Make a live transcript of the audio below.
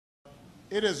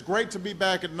It is great to be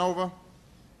back at Nova.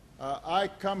 I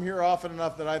come here often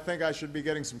enough that I think I should be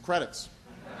getting some credits.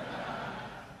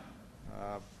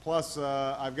 Plus,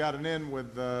 I've got an in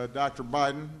with Dr.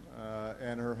 Biden,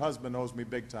 and her husband owes me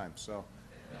big time. So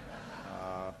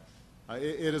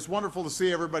it is wonderful to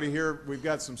see everybody here. We've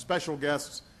got some special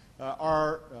guests.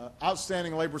 Our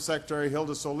outstanding Labor Secretary,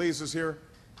 Hilda Solis, is here.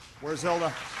 Where's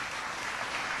Hilda?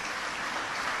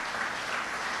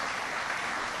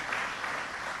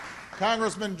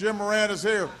 Congressman Jim Moran is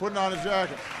here, putting on his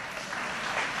jacket.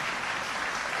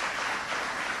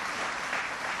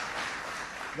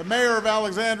 The mayor of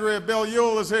Alexandria, Bill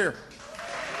Ewell, is here.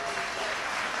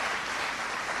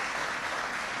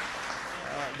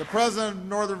 The president of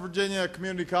Northern Virginia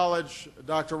Community College,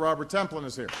 Dr. Robert Templin,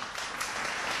 is here.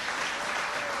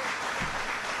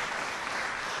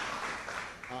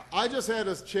 I just had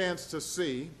a chance to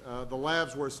see the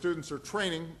labs where students are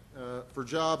training for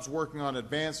jobs working on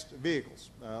advanced vehicles,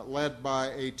 led by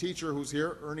a teacher who's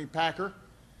here, Ernie Packer,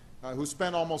 who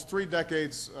spent almost 3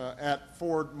 decades at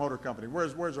Ford Motor Company.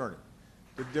 Where's Ernie?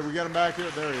 Did we get him back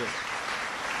here? There he is.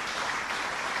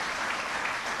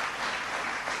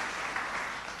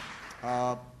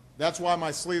 That's why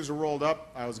my sleeves are rolled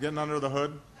up. I was getting under the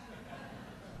hood.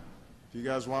 If you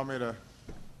guys want me to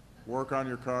work on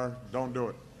your car, don't do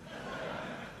it.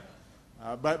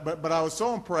 But I was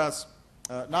so impressed,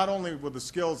 not only with the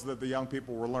skills that the young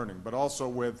people were learning, but also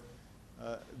with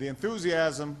the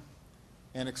enthusiasm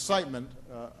and excitement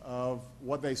of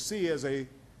what they see as a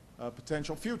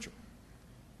potential future.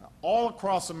 Now, all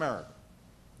across America,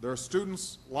 there are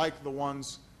students like the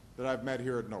ones that I've met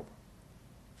here at Nova.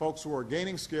 Folks who are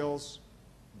gaining skills,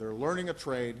 they're learning a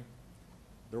trade,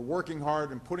 they're working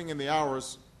hard and putting in the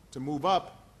hours to move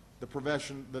up the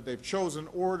profession that they've chosen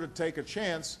or to take a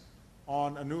chance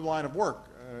on a new line of work.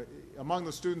 Among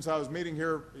the students I was meeting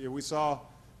here, we saw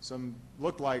some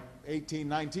looked like 18,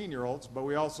 19-year-olds, but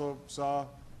we also saw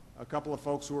a couple of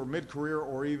folks who were mid-career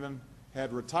or even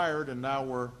had retired and now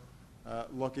were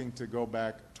looking to go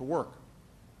back to work.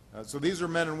 So these are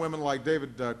men and women like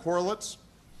David Korlitz.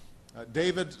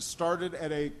 David started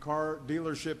at a car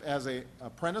dealership as an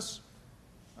apprentice,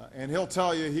 and he'll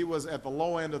tell you he was at the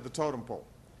low end of the totem pole.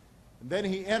 And then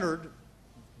he entered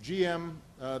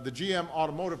the GM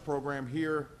Automotive program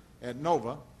here at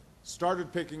Nova,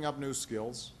 started picking up new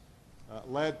skills,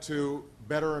 led to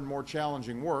better and more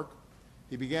challenging work.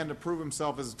 He began to prove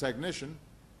himself as a technician,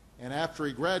 and after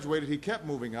he graduated, he kept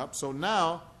moving up. So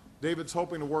now David's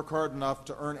hoping to work hard enough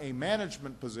to earn a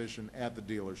management position at the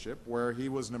dealership, where he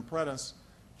was an apprentice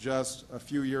just a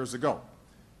few years ago.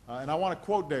 And I want to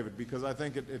quote David because I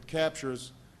think it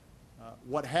captures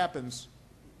what happens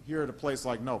here at a place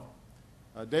like Nova.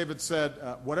 David said,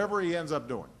 whatever he ends up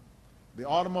doing, the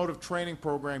automotive training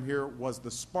program here was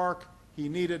the spark he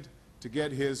needed to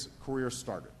get his career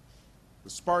started. The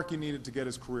spark he needed to get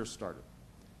his career started.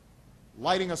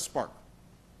 Lighting a spark.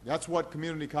 That's what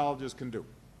community colleges can do.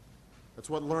 That's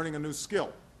what learning a new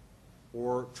skill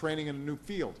or training in a new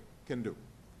field can do.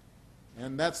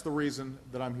 And that's the reason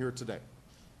that I'm here today.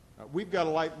 We've got to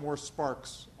light more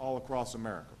sparks all across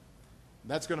America.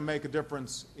 That's going to make a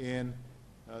difference in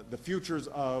the futures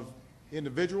of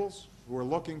individuals who are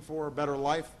looking for a better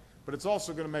life, but it's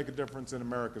also going to make a difference in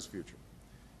America's future.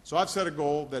 So I've set a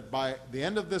goal that by the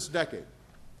end of this decade,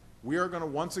 we are going to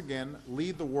once again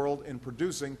lead the world in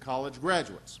producing college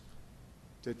graduates.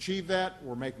 To achieve that,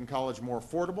 we're making college more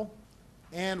affordable,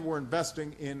 and we're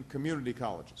investing in community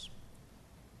colleges.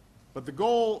 But the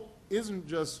goal isn't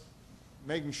just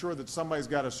making sure that somebody's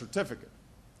got a certificate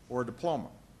or a diploma.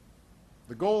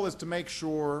 The goal is to make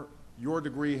sure your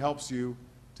degree helps you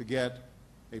to get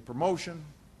a promotion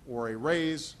or a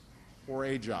raise or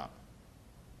a job.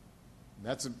 And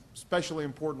that's especially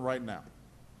important right now.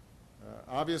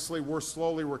 Obviously, we're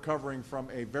slowly recovering from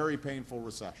a very painful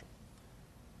recession.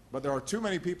 But there are too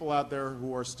many people out there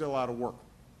who are still out of work,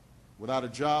 without a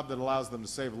job that allows them to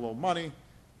save a little money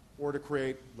or to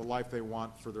create the life they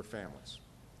want for their families.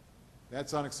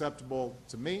 That's unacceptable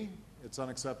to me. It's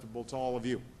unacceptable to all of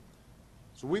you.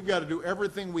 So we've got to do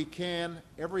everything we can,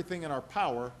 everything in our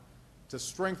power, to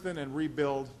strengthen and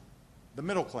rebuild the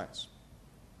middle class.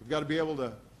 We've got to be able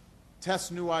to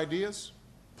test new ideas,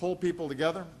 pull people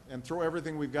together, and throw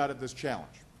everything we've got at this challenge.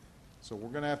 So we're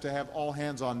going to have all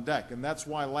hands on deck. And that's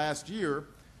why last year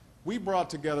we brought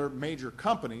together major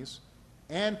companies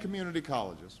and community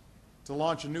colleges to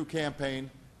launch a new campaign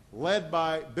led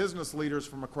by business leaders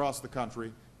from across the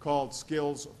country called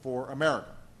Skills for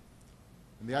America.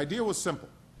 And the idea was simple.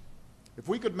 If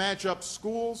we could match up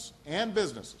schools and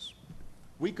businesses,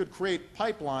 we could create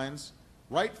pipelines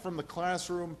right from the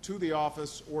classroom to the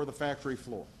office or the factory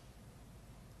floor.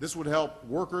 This would help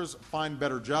workers find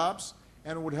better jobs,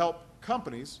 and it would help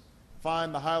companies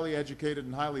find the highly educated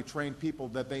and highly trained people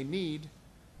that they need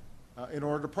in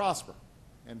order to prosper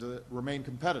and to remain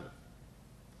competitive.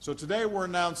 So today we're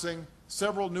announcing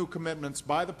several new commitments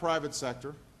by the private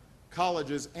sector,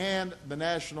 colleges, and the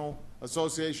National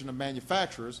Association of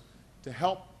Manufacturers to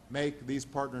help make these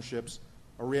partnerships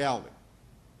a reality.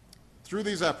 Through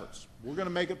these efforts, we're going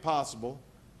to make it possible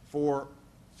for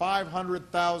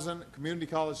 500,000 community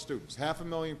college students,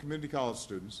 500,000 community college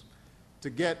students,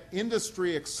 to get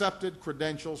industry-accepted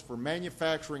credentials for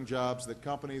manufacturing jobs that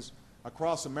companies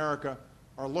across America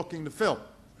are looking to fill.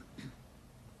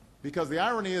 Because the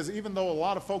irony is, even though a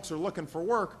lot of folks are looking for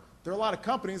work, there are a lot of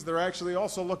companies that are actually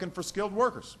also looking for skilled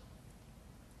workers.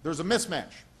 There's a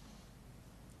mismatch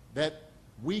that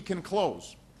we can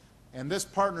close, and this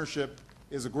partnership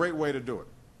is a great way to do it.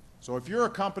 So if you're a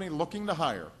company looking to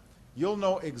hire, you'll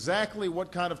know exactly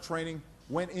what kind of training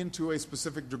went into a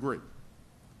specific degree.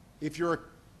 If you're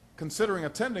considering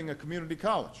attending a community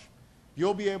college,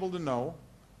 you'll be able to know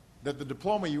that the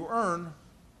diploma you earn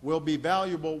will be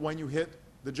valuable when you hit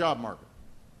the job market.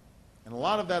 And a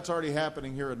lot of that's already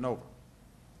happening here at Nova.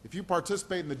 If you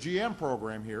participate in the GM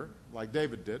program here, like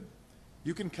David did,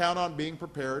 you can count on being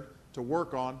prepared to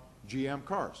work on GM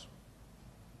cars.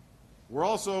 We're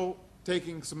also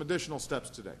taking some additional steps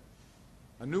today.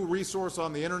 A new resource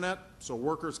on the internet so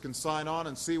workers can sign on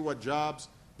and see what jobs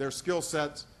their skill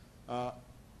sets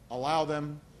allow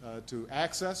them to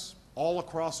access all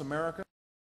across America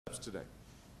today.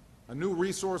 A new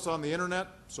resource on the internet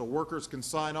so workers can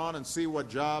sign on and see what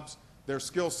jobs their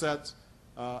skill sets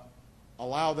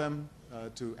allow them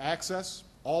to access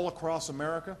all across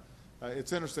America.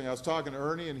 It's interesting, I was talking to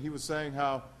Ernie and he was saying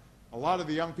how a lot of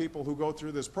the young people who go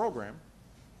through this program,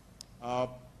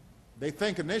 they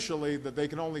think initially that they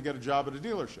can only get a job at a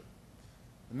dealership.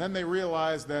 And then they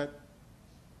realize that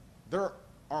there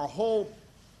are a whole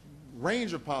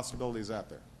range of possibilities out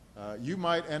there. You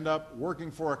might end up working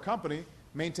for a company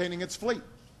maintaining its fleet.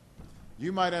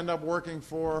 You might end up working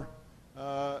for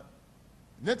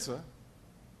NHTSA,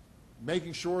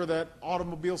 making sure that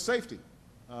automobile safety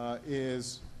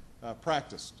is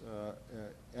practiced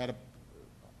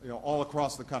all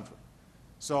across the country.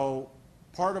 So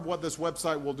part of what this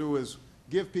website will do is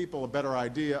give people a better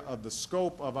idea of the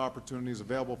scope of opportunities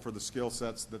available for the skill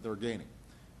sets that they're gaining.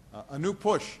 A new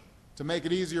push to make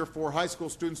it easier for high school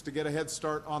students to get a head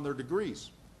start on their degrees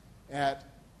at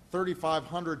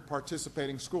 3,500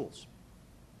 participating schools.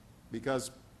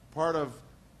 Because part of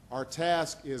our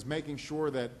task is making sure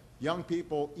that young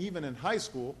people, even in high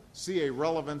school, see a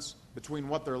relevance between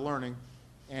what they're learning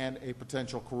and a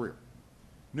potential career.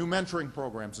 New mentoring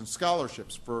programs and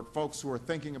scholarships for folks who are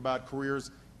thinking about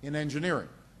careers in engineering,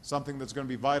 something that's going to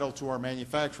be vital to our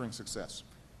manufacturing success.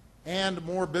 And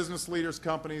more business leaders,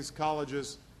 companies,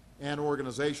 colleges, and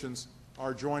organizations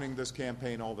are joining this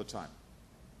campaign all the time.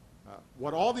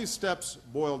 What all these steps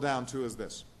boil down to is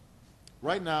this.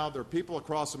 Right now, there are people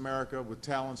across America with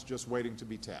talents just waiting to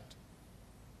be tapped.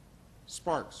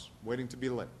 Sparks waiting to be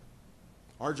lit.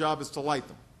 Our job is to light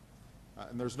them.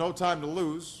 And there's no time to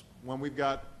lose when we've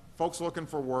got folks looking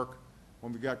for work,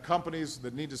 when we've got companies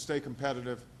that need to stay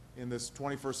competitive in this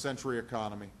 21st century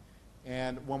economy,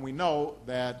 and when we know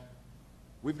that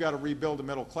we've got to rebuild the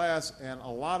middle class, and a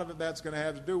lot of that's going to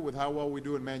have to do with how well we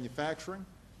do in manufacturing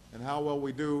and how well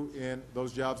we do in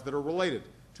those jobs that are related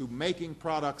to making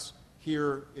products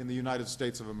here in the United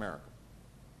States of America.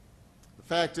 The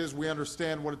fact is, we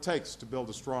understand what it takes to build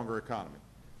a stronger economy.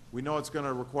 We know it's going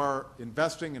to require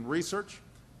investing in research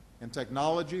and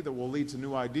technology that will lead to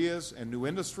new ideas and new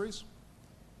industries.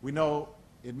 We know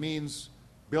it means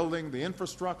building the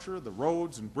infrastructure, the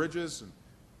roads and bridges, and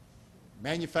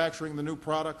manufacturing the new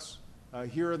products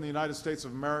here in the United States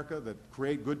of America that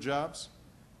create good jobs.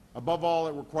 Above all,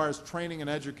 it requires training and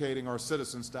educating our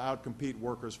citizens to outcompete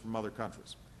workers from other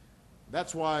countries.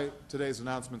 That's why today's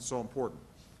announcement is so important.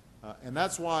 And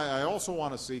that's why I also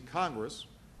want to see Congress,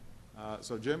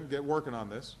 so Jim, get working on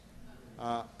this,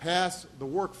 pass the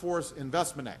Workforce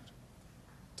Investment Act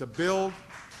to build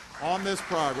on this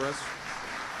progress,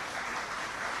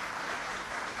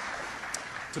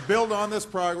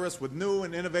 with new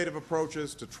and innovative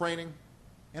approaches to training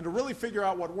and to really figure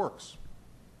out what works.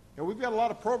 You know, we've got a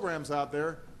lot of programs out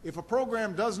there. If a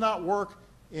program does not work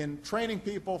in training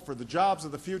people for the jobs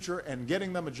of the future and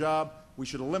getting them a job, we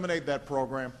should eliminate that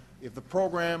program. If the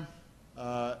program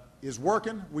is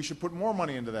working, we should put more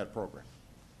money into that program.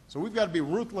 So we've got to be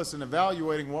ruthless in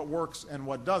evaluating what works and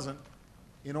what doesn't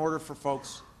in order for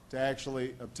folks to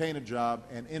actually obtain a job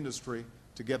and industry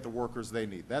to get the workers they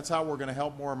need. That's how we're going to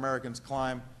help more Americans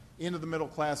climb into the middle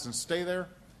class and stay there.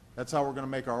 That's how we're going to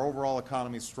make our overall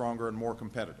economy stronger and more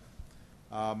competitive.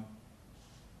 Let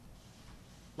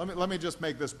me just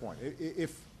make this point.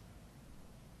 If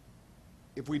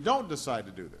we don't decide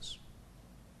to do this,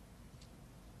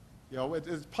 you know,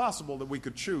 it's possible that we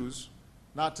could choose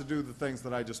not to do the things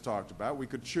that I just talked about. We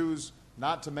could choose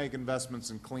not to make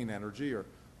investments in clean energy or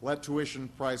let tuition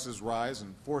prices rise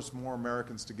and force more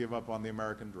Americans to give up on the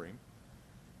American dream.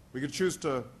 We could choose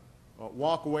to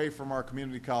walk away from our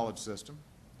community college system.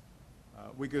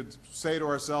 We could say to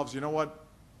ourselves, you know what,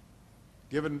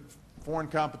 given foreign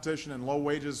competition and low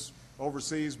wages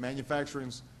overseas,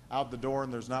 manufacturing's out the door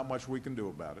and there's not much we can do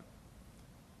about it.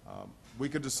 We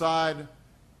could decide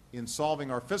in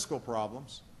solving our fiscal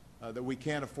problems that we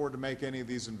can't afford to make any of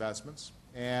these investments,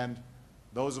 and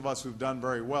those of us who've done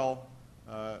very well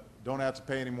don't have to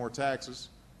pay any more taxes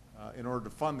in order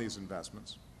to fund these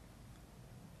investments.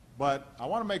 But I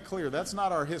want to make clear that's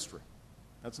not our history.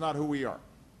 That's not who we are.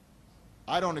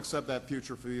 I don't accept that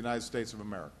future for the United States of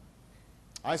America.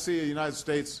 I see a United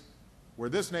States where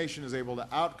this nation is able to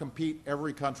outcompete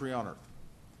every country on earth,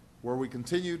 where we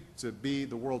continue to be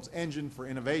the world's engine for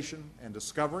innovation and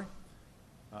discovery.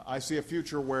 I see a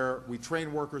future where we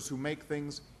train workers who make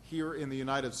things here in the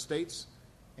United States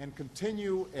and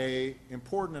continue an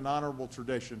important and honorable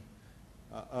tradition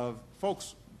of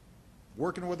folks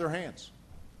working with their hands,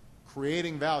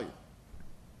 creating value,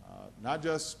 not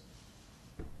just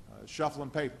shuffling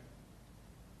paper.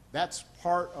 That's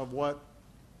part of what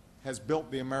has built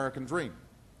the American dream.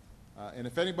 And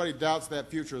if anybody doubts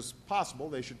that future is possible,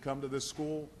 they should come to this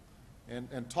school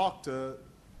and talk to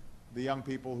the young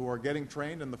people who are getting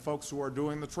trained and the folks who are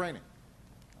doing the training.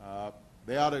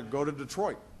 They ought to go to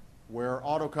Detroit, where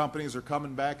auto companies are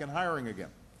coming back and hiring again,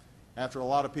 after a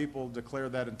lot of people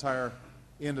declared that entire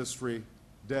industry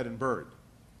dead and buried.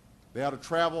 They ought to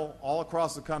travel all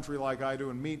across the country like I do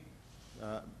and meet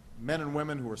men and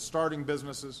women who are starting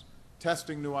businesses,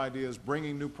 testing new ideas,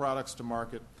 bringing new products to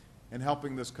market, and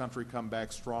helping this country come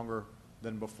back stronger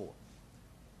than before.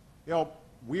 You know,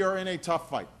 we are in a tough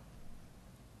fight.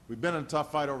 We've been in a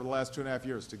tough fight over the last 2.5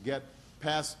 years to get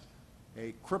past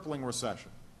a crippling recession,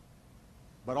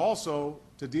 but also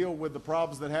to deal with the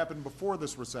problems that happened before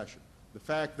this recession. The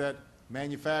fact that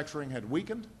manufacturing had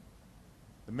weakened,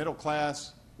 the middle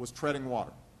class was treading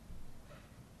water.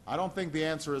 I don't think the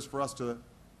answer is for us to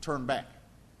turn back.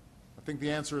 I think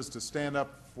the answer is to stand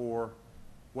up for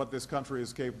what this country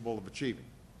is capable of achieving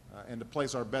and to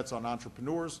place our bets on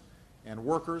entrepreneurs and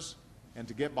workers and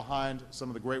to get behind some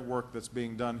of the great work that's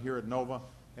being done here at NOVA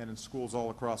and in schools all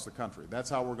across the country.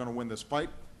 That's how we're going to win this fight.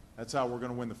 That's how we're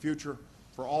going to win the future.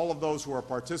 For all of those who are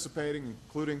participating,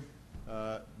 including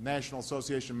National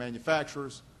Association of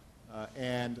Manufacturers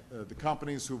and the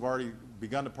companies who've already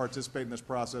begun to participate in this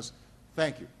process,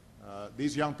 thank you.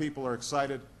 These young people are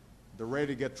excited. They're ready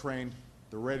to get trained.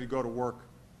 They're ready to go to work.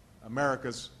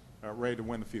 America's ready to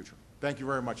win the future. Thank you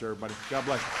very much, everybody. God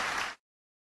bless you.